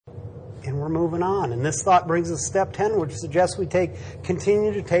and we're moving on. And this thought brings us to step 10, which suggests we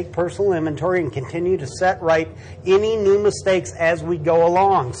continue to take personal inventory and continue to set right any new mistakes as we go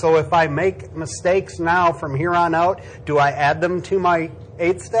along. So if I make mistakes now from here on out, do I add them to my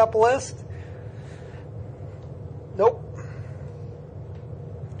 8-step list? Nope.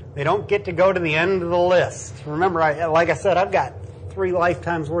 They don't get to go to the end of the list. Remember, like I said, I've got 3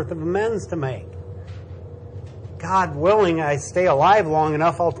 lifetimes worth of amends to make. God willing, I stay alive long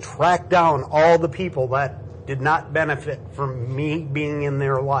enough, I'll track down all the people that did not benefit from me being in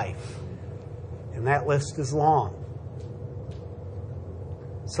their life. And that list is long.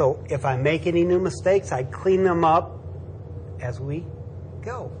 So if I make any new mistakes, I clean them up as we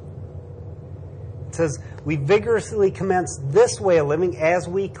go. It says, we vigorously commence this way of living as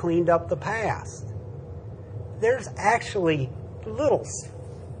we cleaned up the past. There's actually little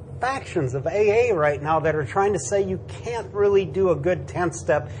factions of AA right now that are trying to say you can't really do a good 10th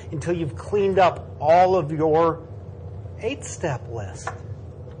step until you've cleaned up all of your 8-step list.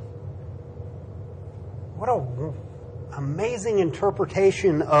 What an amazing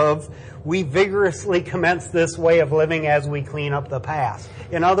interpretation of we vigorously commence this way of living as we clean up the past.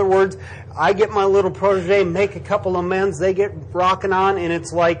 In other words, I get my little protege, make a couple amends, they get rocking on, and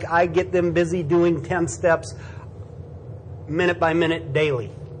it's like I get them busy doing 10 steps minute by minute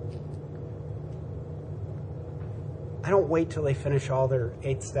daily. I don't wait till they finish all their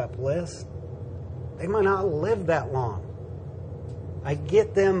 8-step list. They might not live that long. I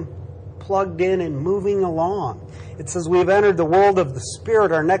get them plugged in and moving along. It says we've entered the world of the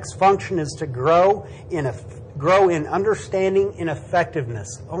Spirit. Our next function is to grow in understanding and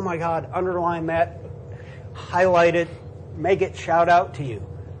effectiveness. Oh my God, underline that, highlight it, make it shout out to you.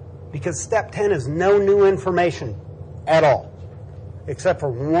 Because step 10 is no new information at all, except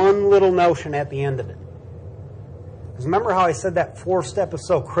for one little notion at the end of it. Because remember how I said that 4-step is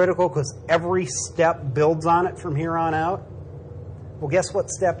so critical because every step builds on it from here on out? Well, guess what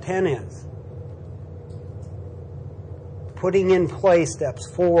step 10 is? Putting in place steps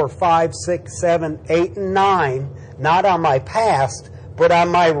 4, 5, 6, 7, 8, and 9, not on my past, but on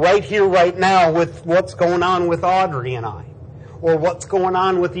my right here, right now with what's going on with Audrey and I. Or what's going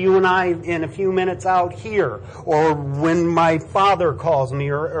on with you and I in a few minutes out here. Or when my father calls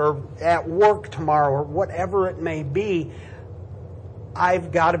me or at work tomorrow or whatever it may be.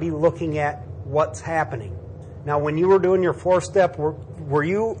 I've got to be looking at what's happening. Now, when you were doing your 4-step, were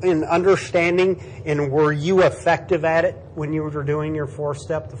you in understanding and were you effective at it when you were doing your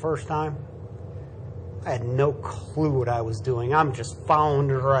 4-step the first time? I had no clue what I was doing. I'm just following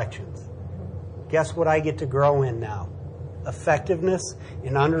directions. Guess what I get to grow in now? Effectiveness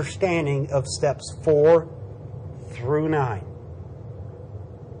and understanding of steps 4 through 9.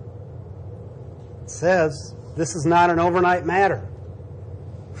 It says this is not an overnight matter.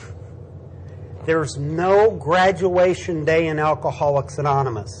 There's no graduation day in Alcoholics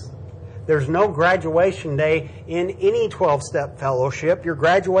Anonymous. There's no graduation day in any 12-step fellowship. Your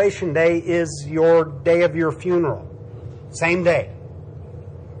graduation day is your day of your funeral. Same day.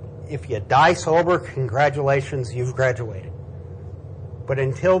 If you die sober, congratulations, you've graduated. But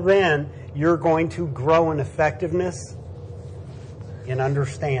until then, you're going to grow in effectiveness, in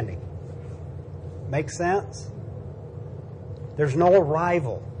understanding. Make sense? There's no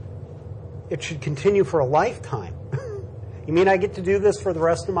arrival. It should continue for a lifetime. You mean I get to do this for the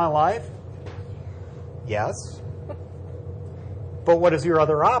rest of my life? Yes. But what is your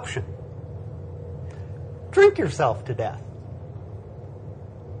other option? Drink yourself to death.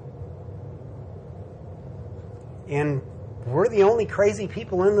 And we're the only crazy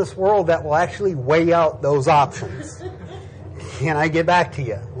people in this world that will actually weigh out those options. Can I get back to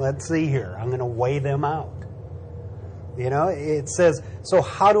you? Let's see here. I'm going to weigh them out. You know, it says, so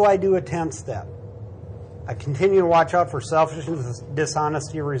how do I do a 10th step? I continue to watch out for selfishness,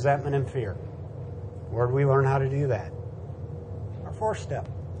 dishonesty, resentment, and fear. Where do we learn how to do that? Our 4th step.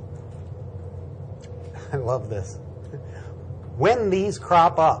 I love this. When these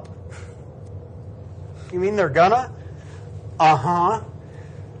crop up. You mean they're gonna? Uh-huh.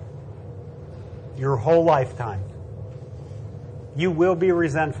 Your whole lifetime. You will be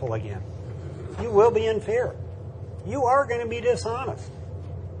resentful again. You will be in fear. You are going to be dishonest.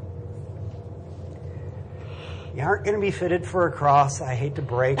 You aren't going to be fitted for a cross. I hate to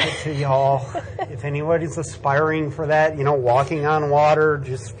break it to y'all. If anybody's aspiring for that, you know, walking on water,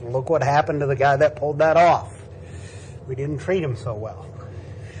 just look what happened to the guy that pulled that off. We didn't treat him so well.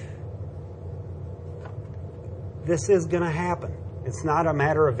 This is going to happen. It's not a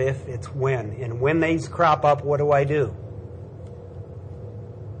matter of if, it's when. And when these crop up, what do I do?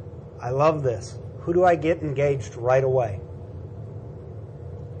 I love this. Who do I get engaged right away?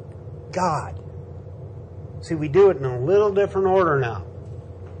 God. See, we do it in a little different order now.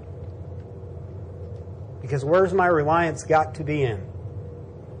 Because where's my reliance got to be in?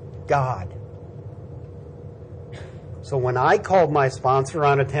 God. So when I called my sponsor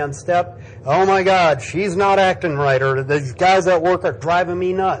on a 10th step, oh my God, she's not acting right, or these guys at work are driving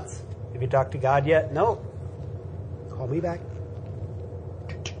me nuts. Have you talked to God yet? No. Call me back.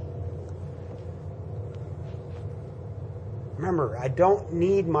 Remember, I don't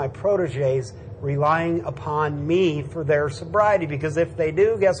need my proteges relying upon me for their sobriety, because if they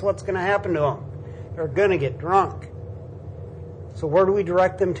do, guess what's going to happen to them? They're going to get drunk. So where do we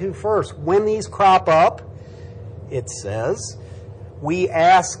direct them to first? When these crop up, it says, we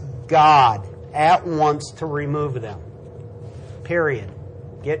ask God at once to remove them. Period.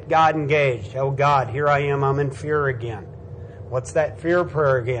 Get God engaged. Oh God, here I am, I'm in fear again. What's that fear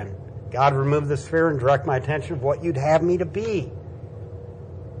prayer again? God, remove this fear and direct my attention of what you'd have me to be.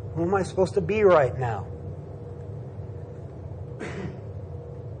 Who am I supposed to be right now?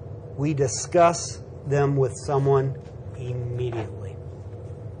 We discuss them with someone immediately.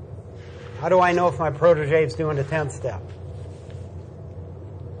 How do I know if my protege is doing the 10th step?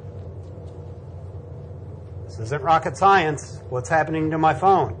 This isn't rocket science. What's happening to my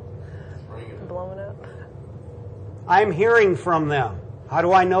phone? Blowing up. I'm hearing from them. How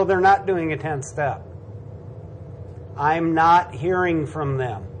do I know they're not doing a 10th step? I'm not hearing from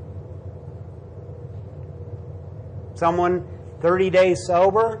them. Someone 30 days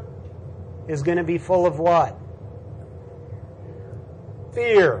sober is going to be full of what?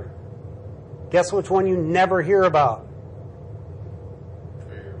 Fear. Guess which one you never hear about?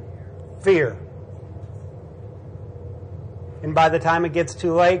 Fear. And by the time it gets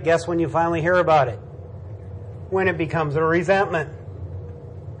too late, guess when you finally hear about it? When it becomes a resentment.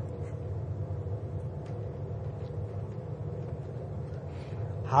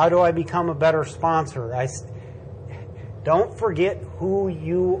 How do I become a better sponsor? Don't forget who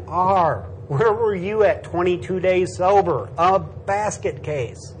you are. Where were you at 22 days sober? A basket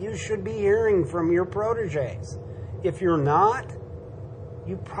case. You should be hearing from your proteges. If you're not,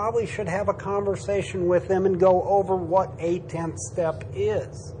 you probably should have a conversation with them and go over what a 10th step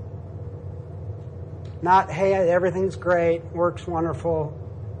is. Not, hey, everything's great, works wonderful,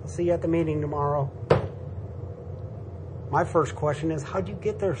 I'll see you at the meeting tomorrow. My first question is, how'd you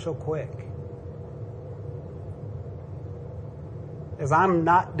get there so quick? Because I'm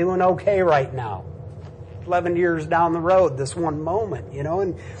not doing okay right now. 11 years down the road, this one moment,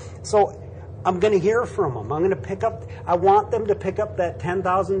 and so I'm going to hear from them. I'm going to I want them to pick up that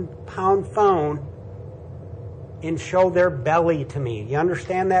 10,000-pound phone and show their belly to me. You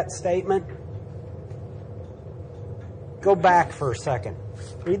understand that statement? Go back for a second.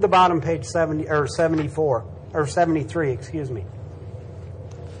 Read the bottom page 70 or 74 or 73, excuse me.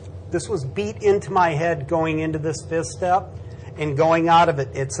 This was beat into my head going into this 5th step and going out of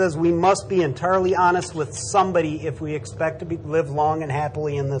it. It says we must be entirely honest with somebody if we expect to live long and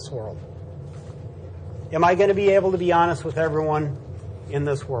happily in this world. Am I going to be able to be honest with everyone in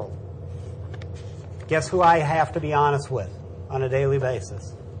this world? Guess who I have to be honest with on a daily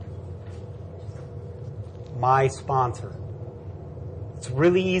basis? My sponsor. It's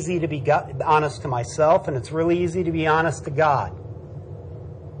really easy to be honest to myself, and it's really easy to be honest to God.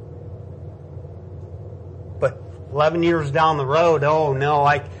 But 11 years down the road, oh no,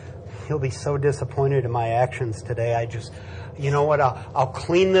 he'll be so disappointed in my actions today. You know what, I'll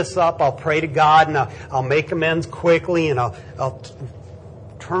clean this up, I'll pray to God, and I'll make amends quickly, and I'll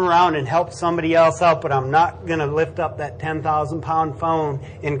turn around and help somebody else out, but I'm not going to lift up that 10,000-pound phone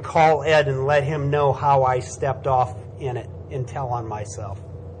and call Ed and let him know how I stepped off in it and tell on myself.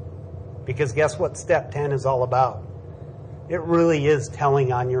 Because guess what step 10 is all about? It really is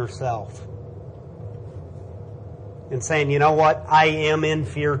telling on yourself. And saying, you know what, I am in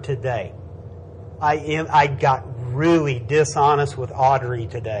fear today. I got really dishonest with Audrey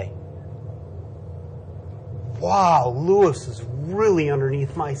today. Wow, Lewis is really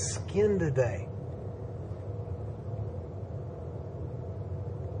underneath my skin today.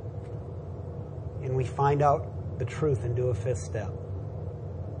 And we find out the truth and do a 5th step.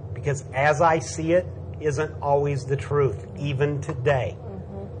 Because as I see it isn't always the truth, even today.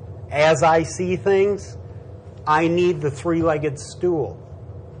 Mm-hmm. As I see things, I need the 3-legged stool.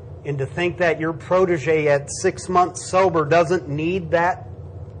 And to think that your protege at 6 months sober doesn't need that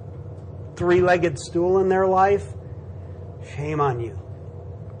 3-legged stool in their life, shame on you.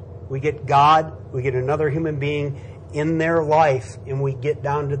 We get God, we get another human being in their life, and we get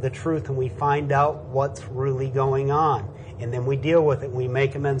down to the truth and we find out what's really going on. And then we deal with it and we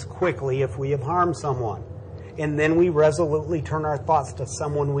make amends quickly if we have harmed someone. And then we resolutely turn our thoughts to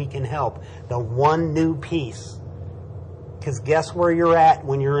someone we can help. The one new piece. Because guess where you're at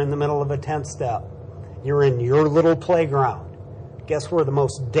when you're in the middle of a 10th step? You're in your little playground. Guess where the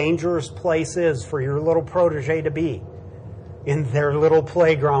most dangerous place is for your little protege to be? In their little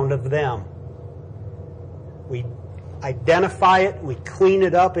playground of them. We identify it, we clean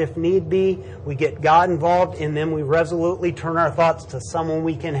it up if need be, we get God involved, and then we resolutely turn our thoughts to someone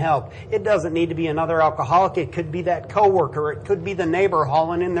we can help. It doesn't need to be another alcoholic. It could be that coworker. It could be the neighbor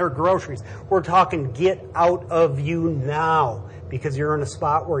hauling in their groceries. We're talking get out of you now, because you're in a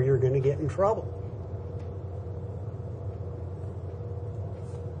spot where you're going to get in trouble.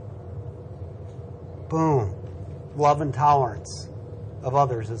 Boom. Love and tolerance of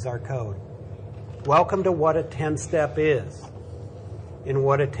others is our code. Welcome to what a 10-step is and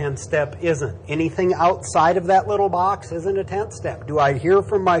what a 10-step isn't. Anything outside of that little box isn't a 10th step. Do I hear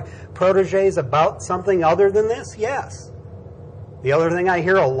from my proteges about something other than this? Yes. The other thing I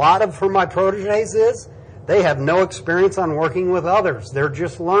hear a lot of from my proteges is they have no experience on working with others. They're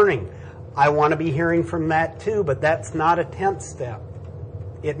just learning. I want to be hearing from that too, but that's not a 10th step.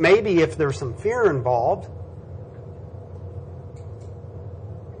 It may be if there's some fear involved.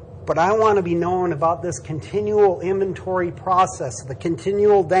 But I want to be knowing about this continual inventory process, the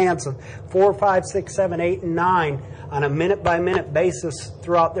continual dance of 4, 5, 6, 7, 8, and 9 on a minute-by-minute basis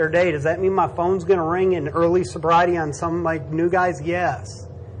throughout their day. Does that mean my phone's going to ring in early sobriety on some of my new guys? Yes.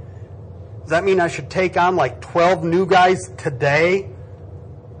 Does that mean I should take on like 12 new guys today?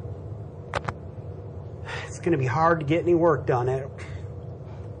 It's going to be hard to get any work done at it.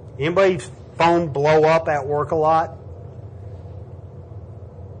 Anybody's phone blow up at work a lot?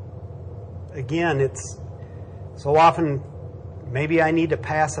 Again, it's so often maybe I need to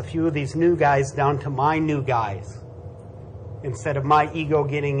pass a few of these new guys down to my new guys instead of my ego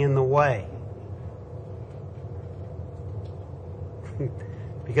getting in the way.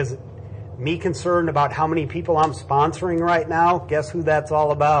 Because me concerned about how many people I'm sponsoring right now, guess who that's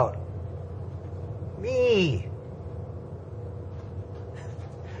all about? Me.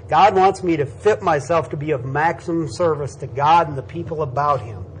 God wants me to fit myself to be of maximum service to God and the people about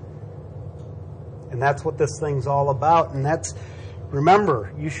Him. And that's what this thing's all about. And that's,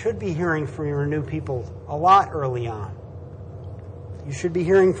 remember, you should be hearing from your new people a lot early on. You should be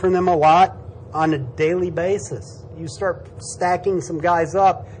hearing from them a lot on a daily basis. You start stacking some guys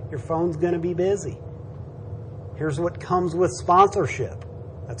up, your phone's going to be busy. Here's what comes with sponsorship.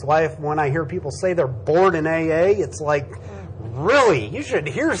 That's why when I hear people say they're bored in AA, it's like, really? You should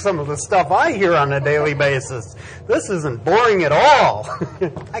hear some of the stuff I hear on a daily basis. This isn't boring at all.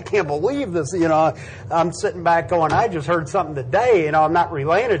 I can't believe this. I'm sitting back going, I just heard something today. I'm not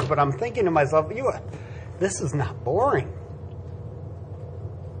relaying it, but I'm thinking to myself, this is not boring.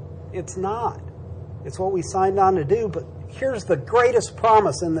 It's not. It's what we signed on to do. But here's the greatest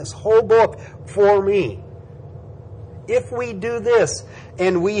promise in this whole book for me. If we do this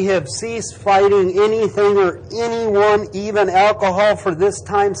and we have ceased fighting anything or anyone, even alcohol, for this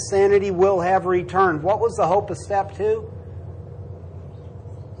time sanity will have returned. What was the hope of step 2?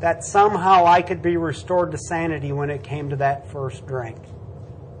 That somehow I could be restored to sanity when it came to that first drink.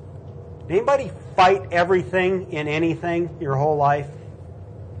 Anybody fight everything in anything your whole life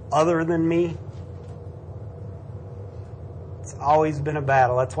other than me? It's always been a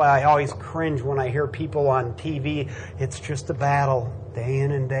battle. That's why I always cringe when I hear people on TV. It's just a battle, day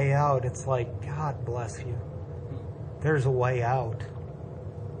in and day out. It's like, God bless you. There's a way out.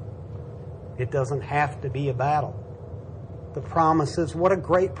 It doesn't have to be a battle. The promise is, what a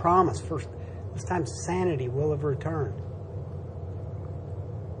great promise. First, this time sanity will have returned.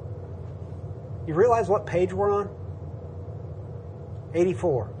 You realize what page we're on?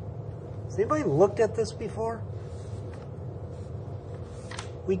 84. Has anybody looked at this before?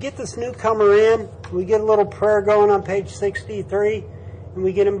 We get this newcomer in, we get a little prayer going on page 63, and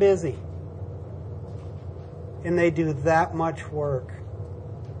we get them busy. And they do that much work.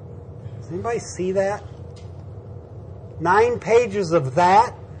 Does anybody see that? 9 pages of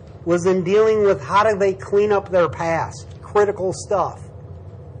that was in dealing with how do they clean up their past, critical stuff.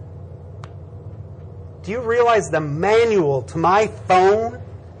 Do you realize the manual to my phone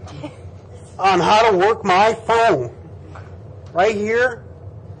on how to work my phone right here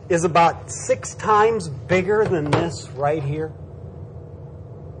is about 6 times bigger than this right here?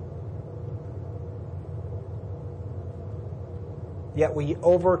 Yet we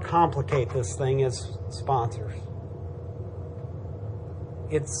overcomplicate this thing as sponsors.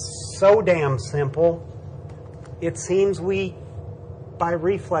 It's so damn simple. It seems we, by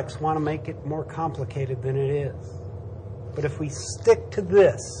reflex, want to make it more complicated than it is. But if we stick to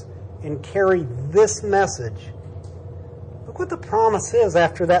this and carry this message, look what the promise is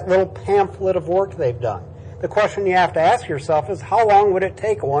after that little pamphlet of work they've done. The question you have to ask yourself is, how long would it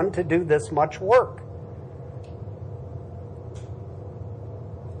take one to do this much work?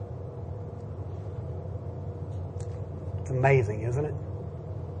 It's amazing, isn't it?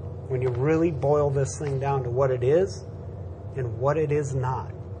 When you really boil this thing down to what it is and what it is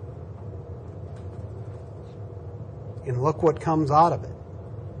not. And look what comes out of it.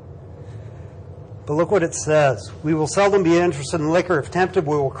 But look what it says. We will seldom be interested in liquor. If tempted,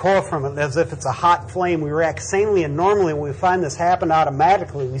 we will recoil from it as if it's a hot flame. We react sanely and normally when we find this happen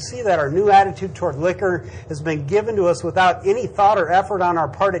automatically. We see that our new attitude toward liquor has been given to us without any thought or effort on our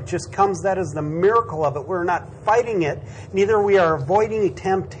part. It just comes. That is the miracle of it. We're not fighting it. Neither we are avoiding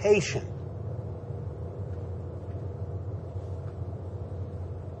temptation.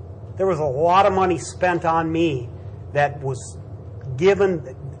 There was a lot of money spent on me that was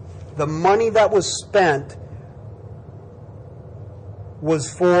given. The money that was spent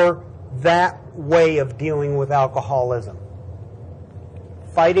was for that way of dealing with alcoholism.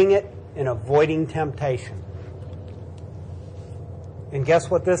 Fighting it and avoiding temptation. And guess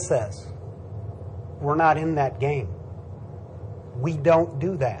what this says? We're not in that game. We don't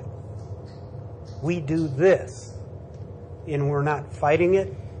do that. We do this. And we're not fighting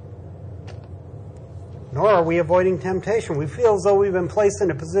it, nor are we avoiding temptation. We feel as though we've been placed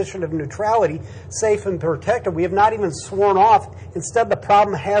in a position of neutrality, safe and protected. We have not even sworn off. Instead, the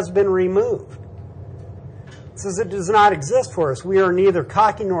problem has been removed. It says it does not exist for us. We are neither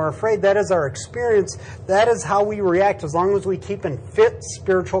cocky nor afraid. That is our experience. That is how we react as long as we keep in fit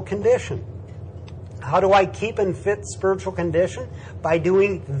spiritual condition. How do I keep in fit spiritual condition? By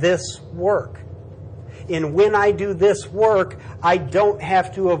doing this work. And when I do this work, I don't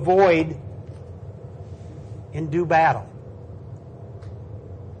have to avoid and do battle.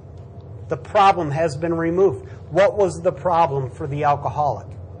 The problem has been removed. What was the problem for the alcoholic?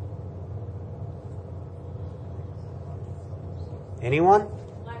 Anyone?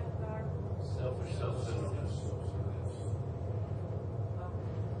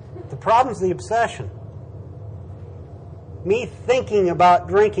 The problem's the obsession. Me thinking about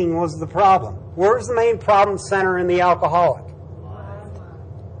drinking was the problem. Where's the main problem center in the alcoholic?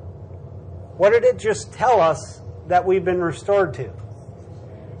 What did it just tell us that we've been restored to?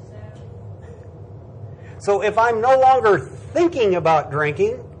 So if I'm no longer thinking about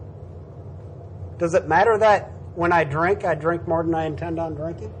drinking, does it matter that when I drink more than I intend on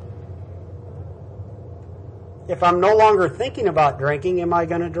drinking? If I'm no longer thinking about drinking, am I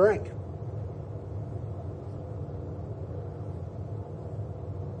going to drink?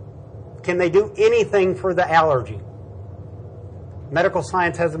 Can they do anything for the allergy? Medical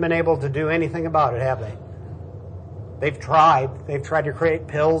science hasn't been able to do anything about it, have they? They've tried. They've tried to create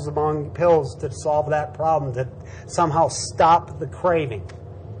pills among pills to solve that problem, to somehow stop the craving.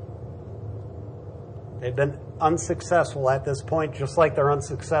 They've been unsuccessful at this point, just like they're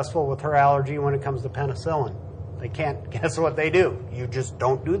unsuccessful with her allergy when it comes to penicillin. They can't. Guess what they do? You just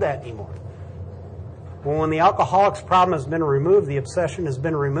don't do that anymore. Well, when the alcoholic's problem has been removed, the obsession has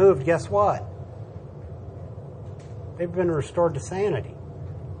been removed, guess what? They've been restored to sanity.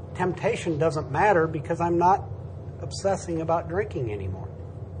 Temptation doesn't matter because I'm not obsessing about drinking anymore.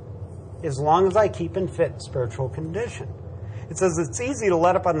 As long as I keep in fit spiritual condition. It says it's easy to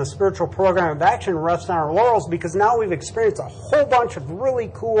let up on the spiritual program of action and rest on our laurels because now we've experienced a whole bunch of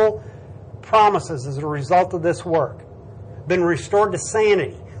really cool promises as a result of this work. Been restored to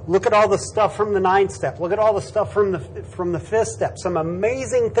sanity. Look at all the stuff from the 9th step. Look at all the stuff from the 5th step. Some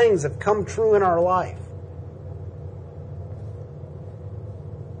amazing things have come true in our life.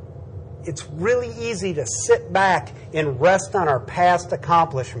 It's really easy to sit back and rest on our past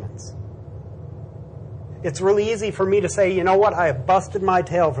accomplishments. It's really easy for me to say, you know what, I have busted my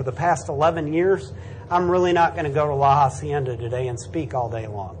tail for the past 11 years. I'm really not going to go to La Hacienda today and speak all day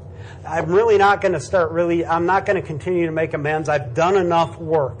long. I'm really not going to I'm not going to continue to make amends. I've done enough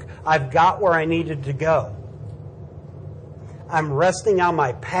work. I've got where I needed to go. I'm resting on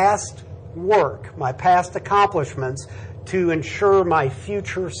my past work, my past accomplishments, to ensure my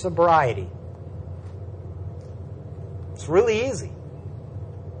future sobriety. It's really easy.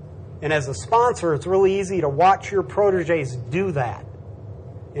 And as a sponsor, it's really easy to watch your proteges do that.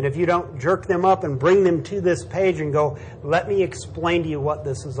 And if you don't jerk them up and bring them to this page and go, let me explain to you what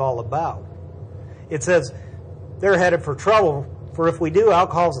this is all about. It says they're headed for trouble, for if we do,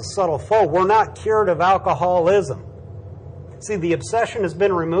 alcohol is a subtle foe. We're not cured of alcoholism. See, the obsession has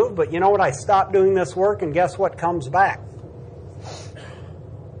been removed, but you know what? I stopped doing this work, and guess what comes back?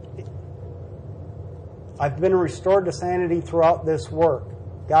 I've been restored to sanity throughout this work.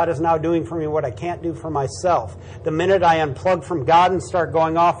 God is now doing for me what I can't do for myself. The minute I unplug from God and start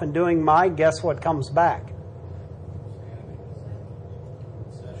going off and doing guess what comes back?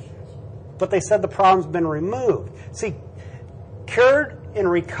 But they said the problem's been removed. See, cured and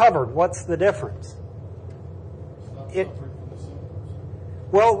recovered, what's the difference?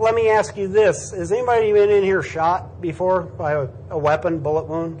 Well, let me ask you this. Has anybody been in here shot before by a weapon, bullet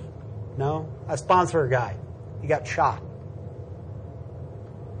wound? No? I sponsor a guy. He got shot.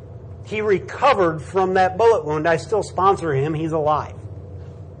 He recovered from that bullet wound. I still sponsor him. He's alive.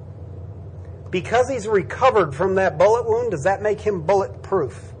 Because he's recovered from that bullet wound, does that make him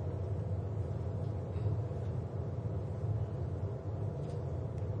bulletproof?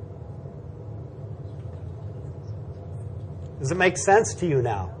 Does it make sense to you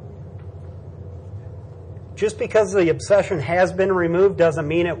now? Just because the obsession has been removed doesn't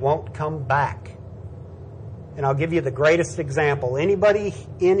mean it won't come back. And I'll give you the greatest example. Anybody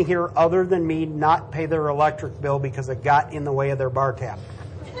in here other than me not pay their electric bill because it got in the way of their bar tab?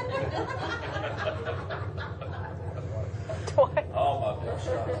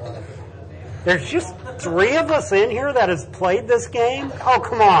 There's just 3 of us in here that has played this game? Oh,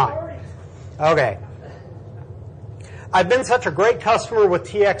 come on. Okay. I've been such a great customer with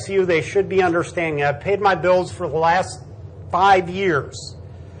TXU, they should be understanding. I've paid my bills for the last 5 years.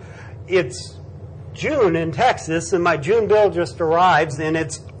 It's June in Texas, and my June bill just arrives, and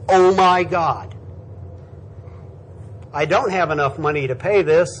it's, oh my God. I don't have enough money to pay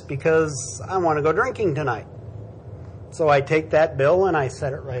this because I want to go drinking tonight. So I take that bill and I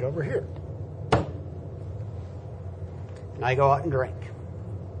set it right over here. And I go out and drink.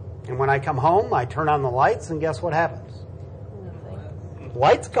 And when I come home, I turn on the lights, and guess what happens? Nothing.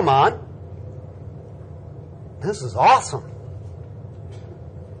 Lights come on. This is awesome.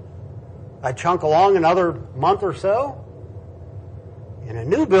 I chunk along another month or so, and a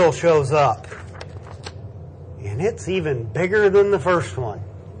new bill shows up. And it's even bigger than the first one.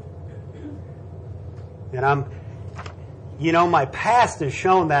 And my past has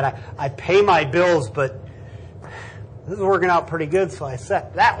shown that I pay my bills, but this is working out pretty good, so I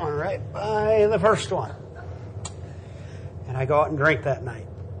set that one right by the first one. And I go out and drink that night.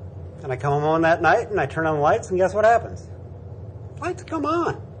 And I come home that night, and I turn on the lights, and guess what happens? Lights come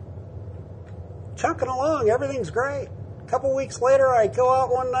on. Chunking along, everything's great. A couple weeks later, I go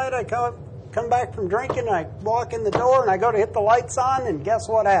out one night, I come back from drinking, I walk in the door, and I go to hit the lights on, and guess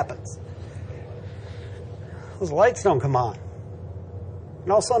what happens? Those lights don't come on.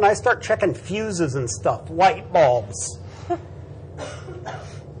 And all of a sudden, I start checking fuses and stuff, light bulbs.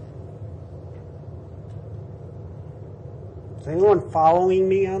 Is anyone following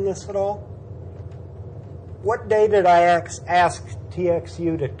me on this at all? What day did I ask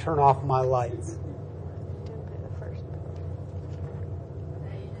TXU to turn off my lights?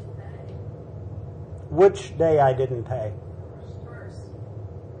 Which day I didn't pay?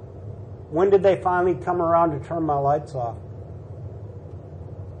 When did they finally come around to turn my lights off?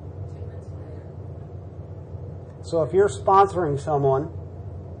 So if you're sponsoring someone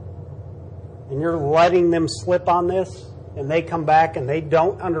and you're letting them slip on this and they come back and they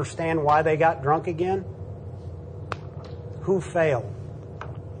don't understand why they got drunk again, who failed?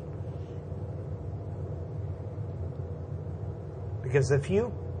 Because if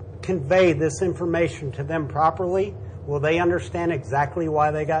you convey this information to them properly, will they understand exactly why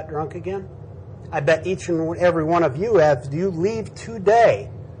they got drunk again? I bet each and every one of you, as you leave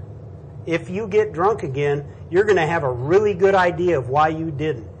today, if you get drunk again, you're going to have a really good idea of why you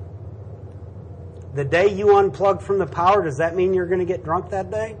didn't. The day you unplug from the power, does that mean you're going to get drunk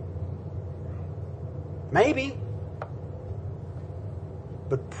that day? Maybe.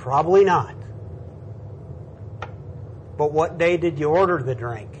 But probably not. But what day did you order the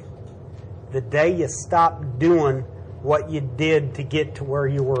drink? The day you stopped doing what you did to get to where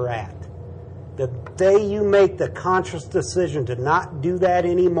you were at. The day you make the conscious decision to not do that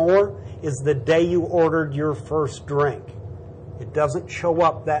anymore is the day you ordered your first drink. It doesn't show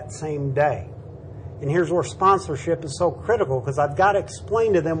up that same day. And here's where sponsorship is so critical, because I've got to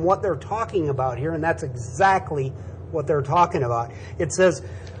explain to them what they're talking about here, and that's exactly what they're talking about. It says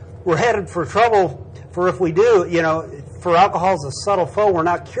we're headed for trouble for if we do, for alcohol is a subtle foe. We're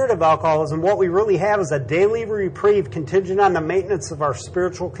not cured of alcoholism. What we really have is a daily reprieve contingent on the maintenance of our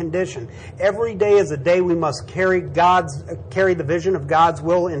spiritual condition. Every day is a day we must carry the vision of God's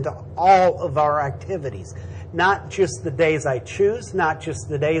will into all of our activities. Not just the days I choose, not just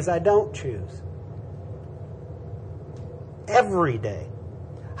the days I don't choose. Every day.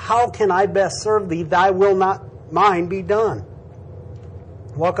 How can I best serve thee? Thy will, not mine, be done.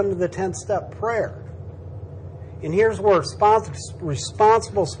 Welcome to the 10th step prayer. And here's where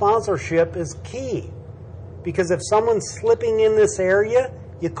responsible sponsorship is key. Because if someone's slipping in this area,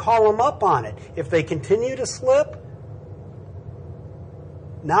 you call them up on it. If they continue to slip,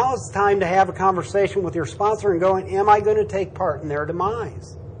 now it's time to have a conversation with your sponsor and going, am I going to take part in their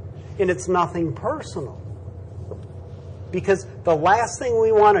demise? And it's nothing personal. Because the last thing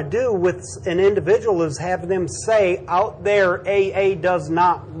we want to do with an individual is have them say, out there, AA does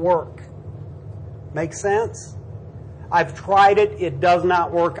not work. Make sense? I've tried it. It does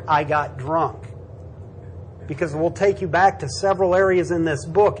not work. I got drunk. Because we'll take you back to several areas in this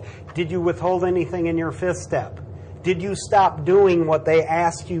book. Did you withhold anything in your fifth step? Did you stop doing what they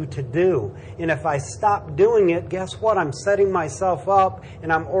asked you to do? And if I stop doing it, guess what? I'm setting myself up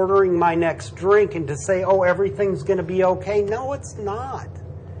and I'm ordering my next drink and to say, oh, everything's going to be okay. No, it's not.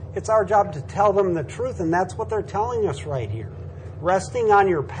 It's our job to tell them the truth, and that's what they're telling us right here. Resting on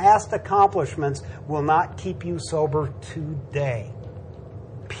your past accomplishments will not keep you sober today.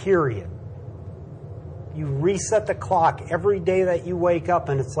 Period. You reset the clock every day that you wake up,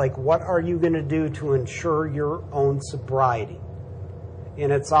 and it's like, what are you going to do to ensure your own sobriety?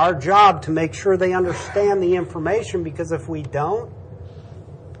 And it's our job to make sure they understand the information, because if we don't,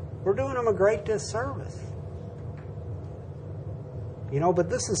 we're doing them a great disservice. You know, but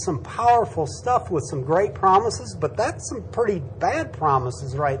this is some powerful stuff with some great promises, but that's some pretty bad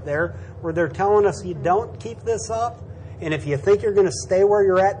promises right there, where they're telling us you don't keep this up. And if you think you're going to stay where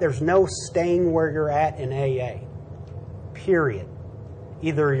you're at, there's no staying where you're at in AA. Period.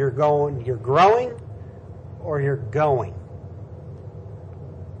 Either you're growing, or you're going.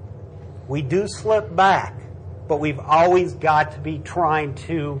 We do slip back, but we've always got to be trying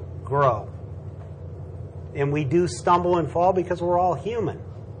to grow. And we do stumble and fall because we're all human.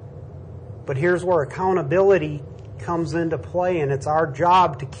 But here's where accountability comes into play, and it's our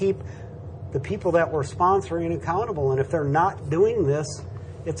job to keep the people that we're sponsoring accountable. And if they're not doing this,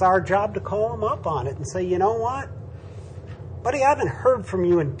 it's our job to call them up on it and say, you know what? Buddy, I haven't heard from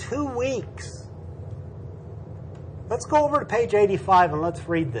you in 2 weeks. Let's go over to page 85 and let's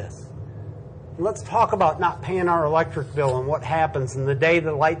read this. And let's talk about not paying our electric bill and what happens. And the day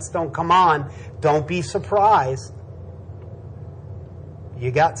the lights don't come on, don't be surprised. You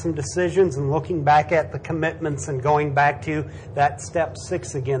got some decisions, and looking back at the commitments and going back to that step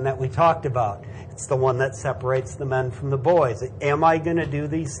 6 again that we talked about. It's the one that separates the men from the boys. Am I going to do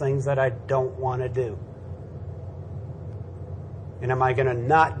these things that I don't want to do? And am I going to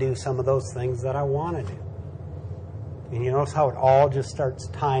not do some of those things that I want to do? And you notice how it all just starts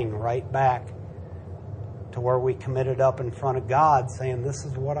tying right back to where we committed up in front of God, saying, this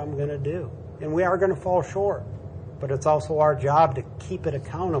is what I'm going to do. And we are going to fall short. But it's also our job to keep it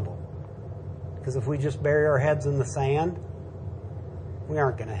accountable. Because if we just bury our heads in the sand, we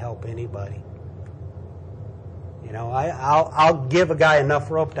aren't going to help anybody. You know, I'll give a guy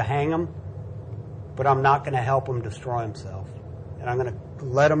enough rope to hang him, but I'm not going to help him destroy himself. And I'm going to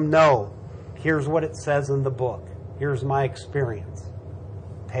let him know, here's what it says in the book. Here's my experience.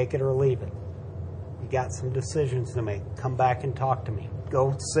 Take it or leave it. You got some decisions to make. Come back and talk to me.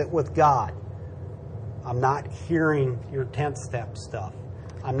 Go sit with God. I'm not hearing your 10th step stuff.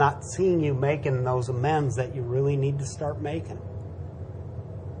 I'm not seeing you making those amends that you really need to start making.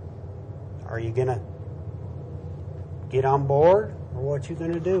 Are you going to get on board, or what you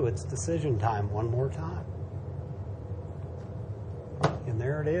going to do? It's decision time one more time. And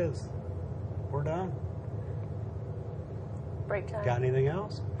there it is. We're done. Break time. Got anything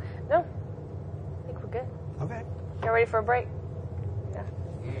else? No. I think we're good. Okay. Y'all ready for a break? Yeah.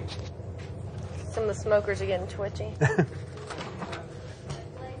 Some of the smokers are getting twitchy.